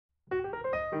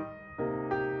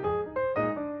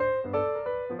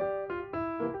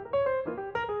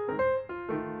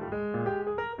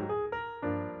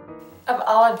Of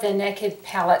all of the Naked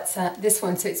palettes, this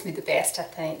one suits me the best, I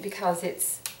think, because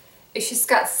it's just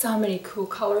got so many cool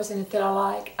colors in it that I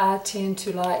like. I tend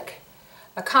to like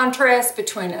a contrast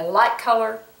between a light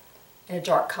color and a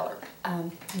dark color.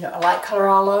 You know, a light color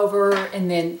all over,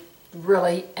 and then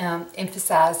really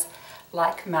emphasize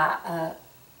like my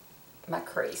my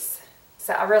crease.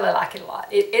 So I really like it a lot.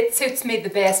 It suits me the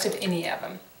best of any of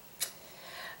them.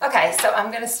 Okay, so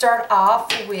I'm going to start off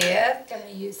with, I'm going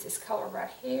to use this color right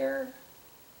here.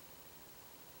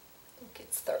 I think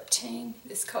it's 13,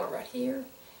 this color right here,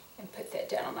 and put that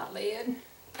down on my lid.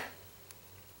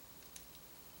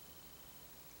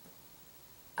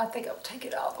 I think I'll take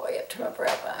it all the way up to my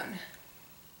brow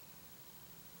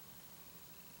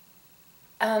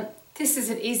bone. This is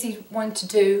an easy one to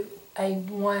do, a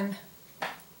one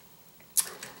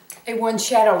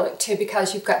shadow look too,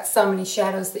 because you've got so many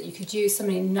shadows that you could use, so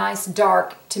many nice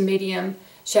dark to medium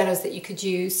shadows that you could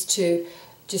use to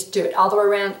just do it all the way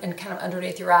around and kind of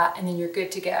underneath your eye, and then you're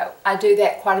good to go. I do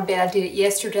that quite a bit. I did it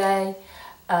yesterday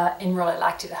and really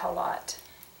liked it a whole lot.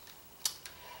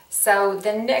 So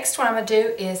the next one I'm going to do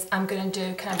is I'm going to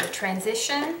do kind of a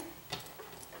transition,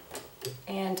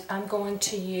 and I'm going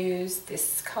to use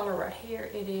this color right here.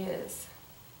 It is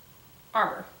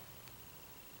Armor.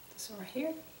 This one right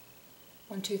here.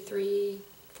 1, 2, 3,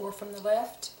 4 from the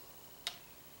left.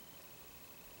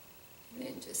 And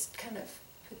then just kind of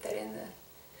put that in the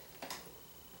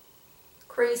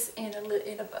crease and a little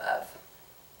in above.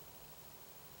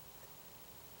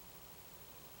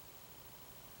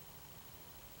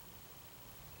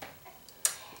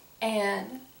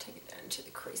 And take it down to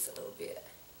the crease a little bit.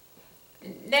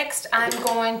 Next, I'm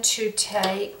going to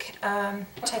take a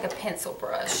pencil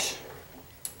brush.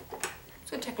 I'm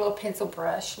going to take a little pencil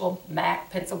brush, a little MAC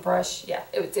pencil brush. Yeah,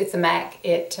 it's a MAC.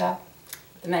 The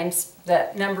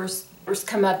numbers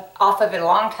come up off of it a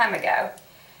long time ago.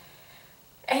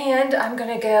 And I'm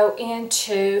going to go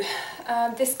into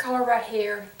this color right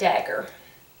here, Dagger.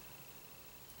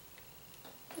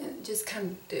 And just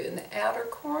kind of do in the outer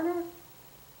corner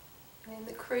and in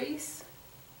the crease.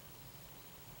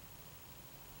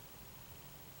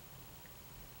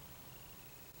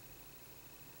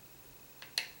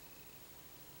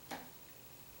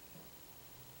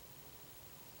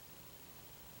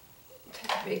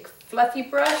 Big fluffy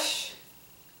brush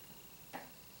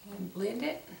and blend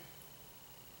it.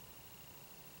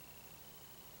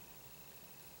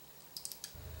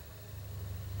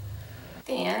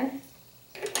 Then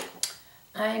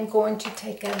I'm going to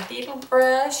take a little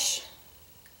brush.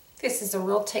 This is a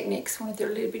Real Techniques, one of their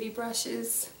little bitty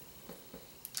brushes.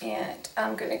 And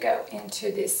I'm going to go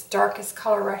into this darkest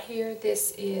color right here.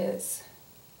 This is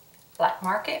Black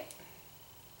Market.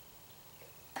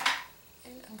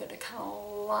 I'm going to kind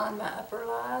of line my upper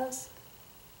lash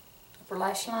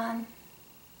line.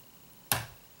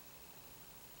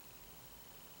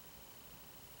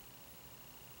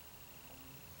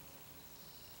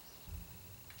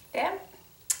 Yeah.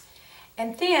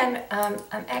 And then I'm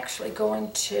actually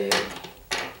going to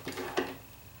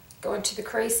go into the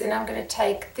crease, and I'm going to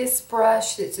take this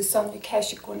brush. It's a Sonia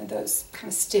Kashuk, one of those kind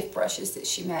of stiff brushes that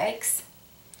she makes.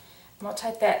 I'm going to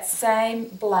take that same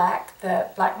black, the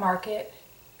Black Market,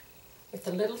 with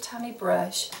a little tiny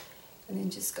brush, and then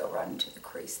just go right into the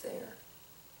crease there.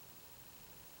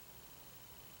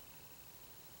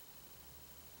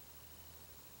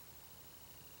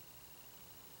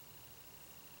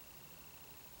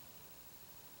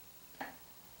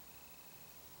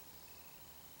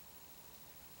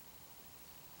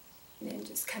 And then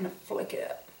just kind of flick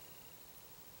it up.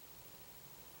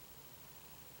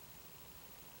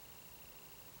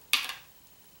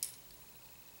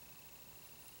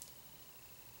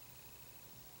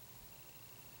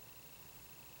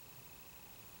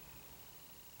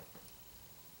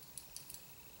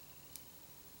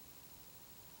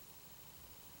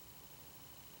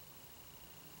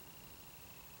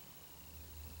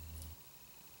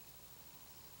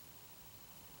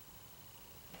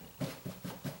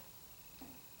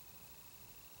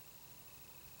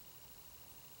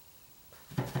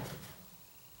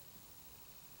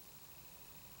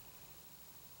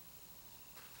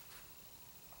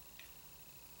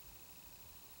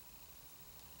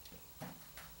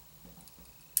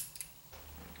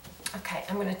 Okay,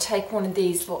 I'm going to take one of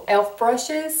these little e.l.f.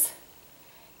 brushes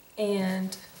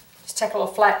and just take a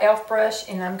little flat e.l.f. brush,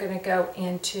 and I'm going to go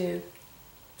into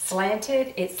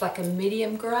Slanted. It's like a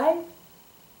medium gray,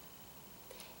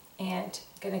 and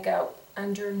I'm going to go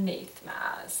underneath my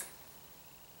eyes.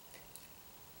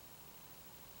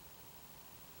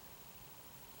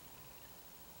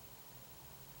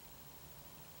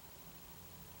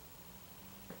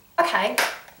 Okay,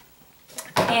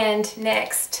 And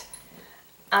next,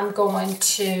 I'm going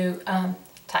to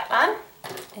tightline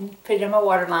and put it on my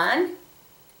waterline.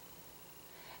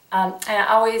 And I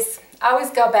always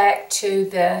go back to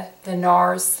the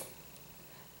NARS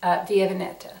Via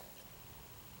Veneta.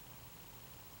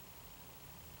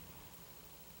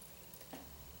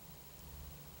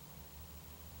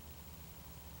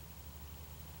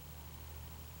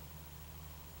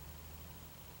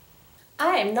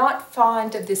 I am not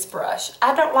fond of this brush.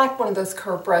 I don't like one of those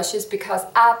curved brushes because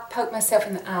I poke myself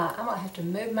in the eye. I'm going to have to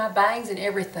move my bangs and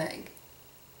everything.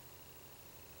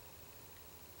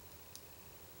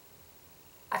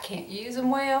 I can't use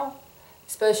them well,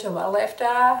 especially on my left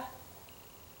eye.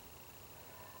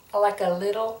 I like a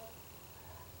little,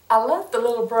 I love the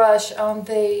little brush on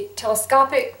the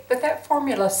telescopic, but that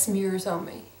formula smears on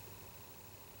me.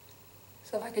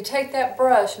 So if I could take that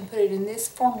brush and put it in this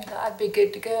formula, I'd be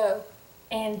good to go.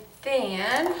 And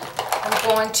then I'm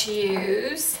going to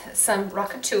use some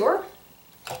Rockateur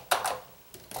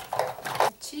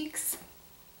cheeks.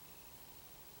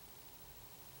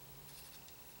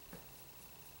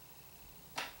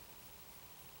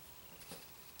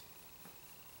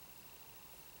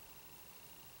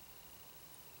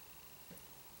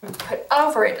 And put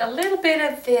over it a little bit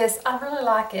of this, I really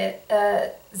like it,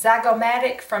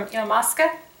 Zygomatic from Il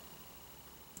Mosca.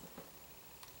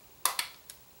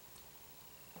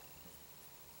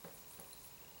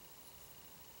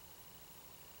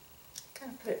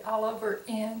 Kind of put it all over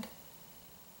and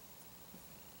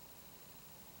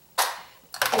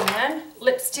then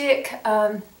lipstick.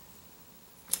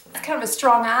 It's kind of a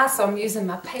strong eye, so I'm using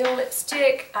my pale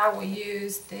lipstick. I will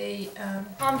use the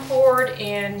Concord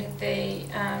and the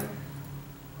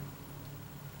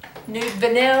Nude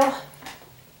Vanilla.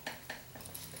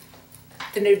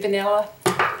 The Nude Vanilla.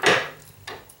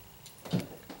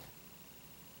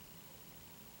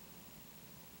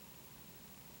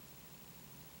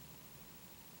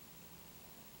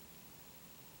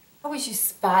 I always use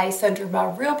Spice under my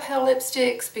real pale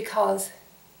lipsticks because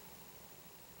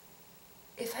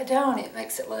if I don't, it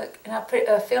makes it look, and I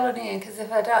fill it in, because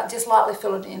if I don't, just lightly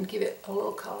fill it in, give it a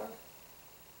little color.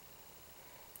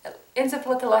 It ends up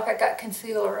looking like I got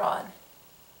concealer on.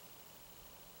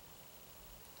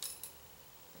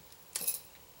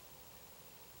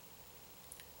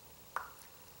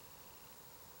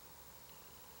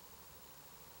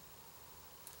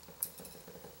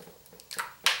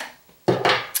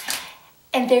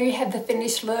 And there you have the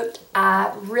finished look.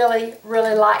 I really,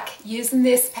 really like using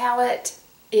this palette.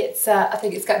 It's, I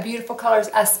think it's got beautiful colors.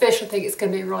 I especially think it's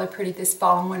going to be really pretty this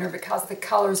fall and winter because the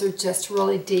colors are just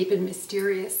really deep and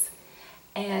mysterious.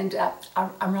 And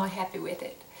I'm really happy with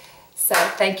it. So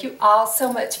thank you all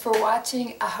so much for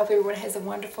watching. I hope everyone has a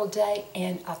wonderful day,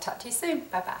 and I'll talk to you soon.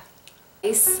 Bye-bye.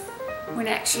 When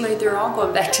actually they're all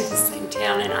going back to the same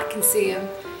town and I can see them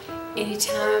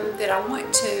anytime that I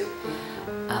want to.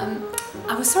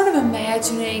 I was sort of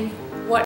imagining